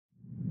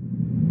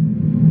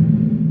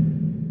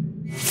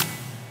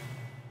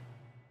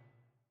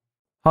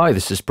Hi,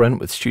 this is Brent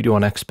with Studio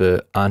One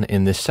Expert, and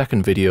in this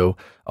second video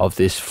of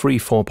this free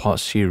 4-part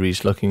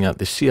series looking at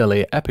the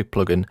CLA EPIC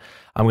plugin,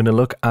 I'm going to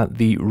look at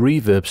the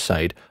reverb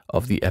side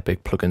of the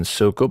EPIC plugin.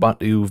 So go back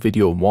to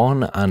video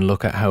 1 and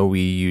look at how we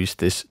use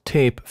this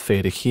tape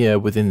fader here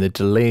within the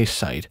delay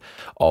side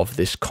of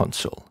this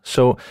console.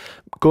 So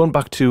going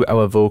back to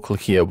our vocal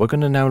here, we're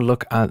going to now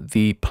look at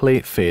the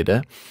plate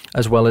fader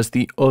as well as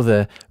the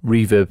other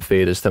reverb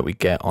faders that we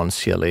get on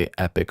CLA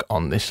EPIC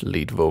on this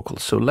lead vocal.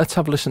 So let's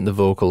have a listen to the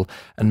vocal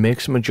and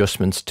make some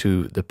adjustments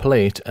to the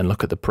plate and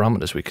look at the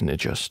parameters we can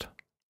adjust.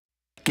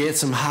 Get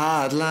some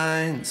hard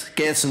lines,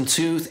 get some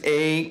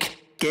toothache,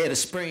 get a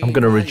spring. I'm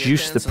going to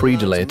reduce the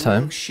pre-delay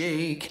time.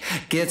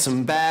 Get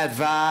some bad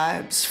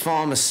vibes,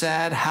 form a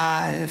sad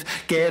hive,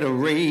 get a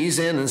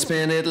raisin and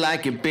spend it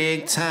like a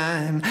big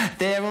time.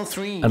 There are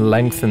 3 and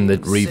lengthen the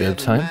reverb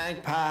time.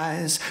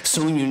 Magpies.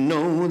 Soon you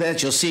know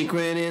that your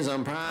secret is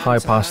on prime high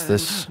pass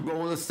this.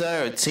 Roll a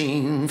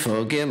 13,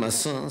 forget my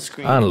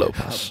sunscreen. And low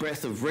pass. A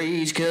breath of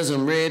rage, cause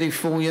I'm ready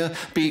for you,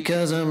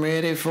 because I'm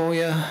ready for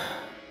you.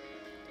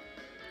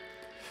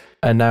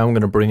 And now I'm going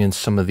to bring in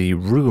some of the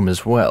room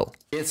as well.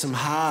 Get some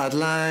hard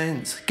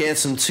lines, get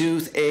some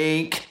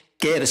toothache,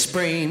 get a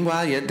sprain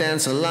while you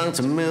dance along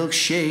to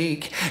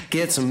milkshake,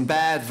 get some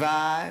bad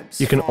vibes.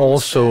 You can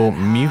also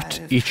mute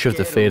each of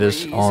the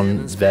faders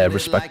on their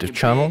respective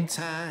channel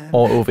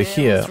or over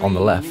here on the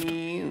left.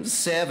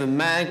 7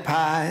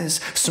 magpies,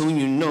 soon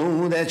you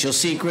know that your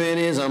secret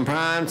is on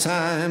prime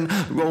time.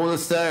 Roll a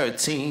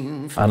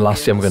 13. And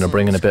lastly, I'm going to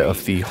bring in a bit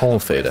of the hall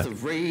fader. I'm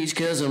going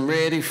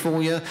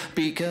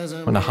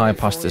to high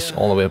pass this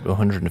all the way up to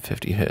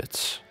 150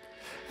 Hz.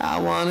 I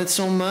want it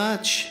so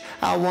much,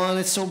 I want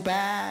it so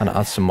bad. And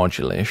add some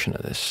modulation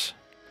to this.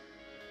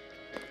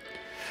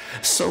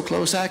 So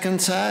close I can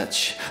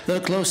touch, the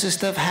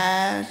closest I've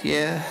had,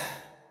 yeah.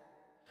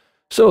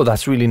 So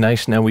that's really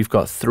nice. Now we've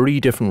got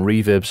 3 different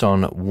reverbs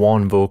on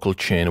one vocal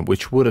chain,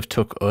 which would have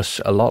took us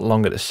a lot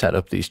longer to set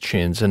up these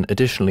chains. And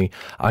additionally,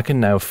 I can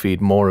now feed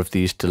more of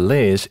these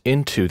delays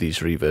into these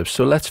reverbs.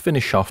 So let's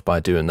finish off by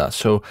doing that.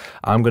 So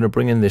I'm going to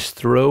bring in this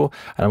throw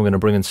and I'm going to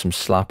bring in some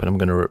slap and I'm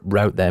going to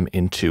route them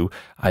into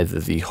either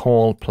the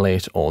hall,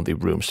 plate or the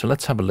room. So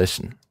let's have a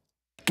listen.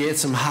 Get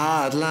some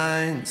hard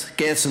lines,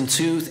 get some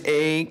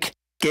toothache.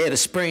 Get a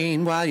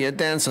sprain while you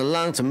dance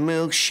along to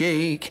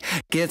milkshake.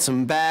 Get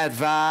some bad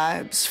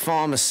vibes,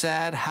 form a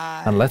sad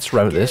high. And let's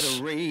route this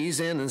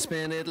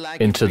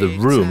into the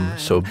room,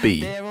 so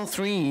B. There are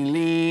 3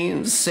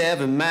 leaves,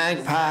 7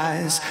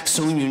 magpies.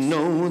 Soon you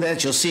know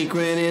that your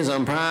secret is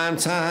on prime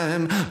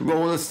time.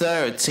 Roll a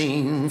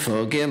 13,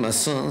 forget my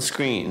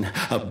sunscreen.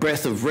 A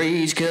breath of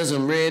rage, cause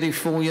I'm ready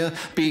for you,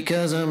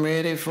 because I'm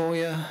ready for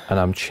you. And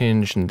I'm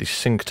changing the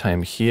sync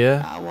time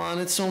here I want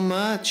it so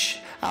much.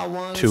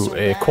 to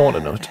a quarter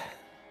note.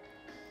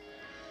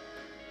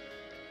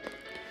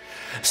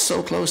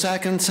 So close I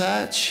can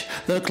touch,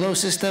 the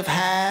closest I've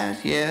had,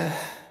 yeah.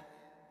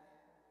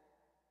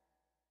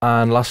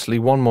 And lastly,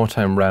 one more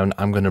time round,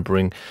 I'm going to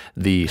bring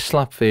the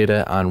slap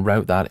fader and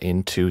route that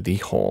into the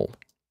hall.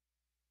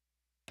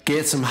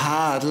 Get some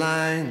hard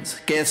lines,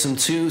 get some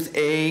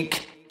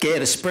toothache.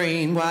 Get a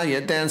sprain while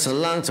you dance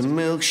along to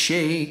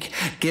milkshake.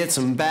 Get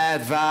some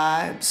bad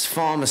vibes,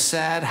 form a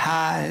sad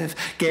hive.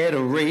 Get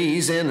a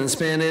raisin and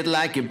spend it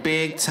like a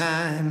big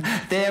time.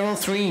 There are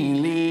 3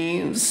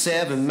 leaves,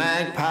 7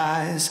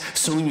 magpies.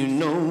 Soon you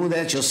know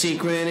that your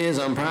secret is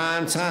on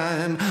prime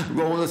time.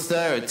 Roll a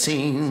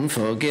 13,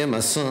 forget my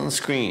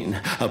sunscreen.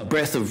 A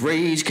breath of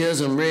rage, cause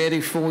I'm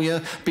ready for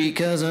you,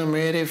 because I'm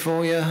ready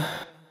for you.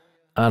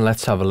 And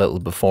let's have a little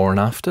before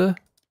and after.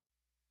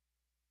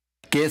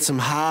 Get some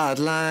hard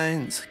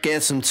lines,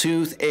 get some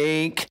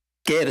toothache.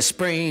 Get a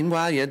sprain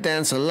while you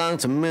dance along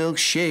to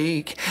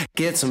milkshake.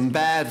 Get some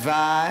bad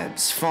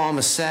vibes, form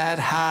a sad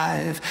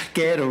hive.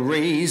 Get a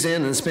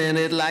raisin and spend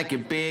it like a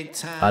big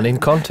time. And in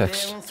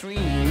context. 3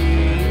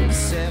 leaves,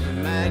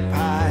 7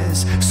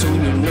 magpies.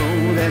 Soon you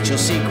know that your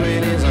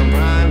secret is on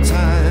prime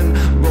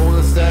time. Roll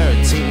a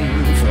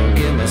 13,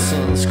 forget my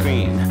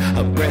sunscreen.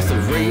 A breath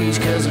of rage,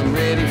 cause I'm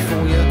ready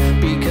for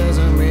you, because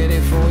I'm ready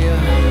for you.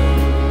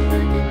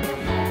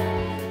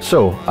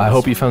 So, I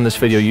hope you found this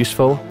video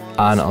useful,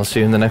 and I'll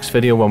see you in the next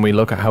video when we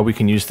look at how we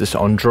can use this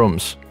on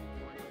drums.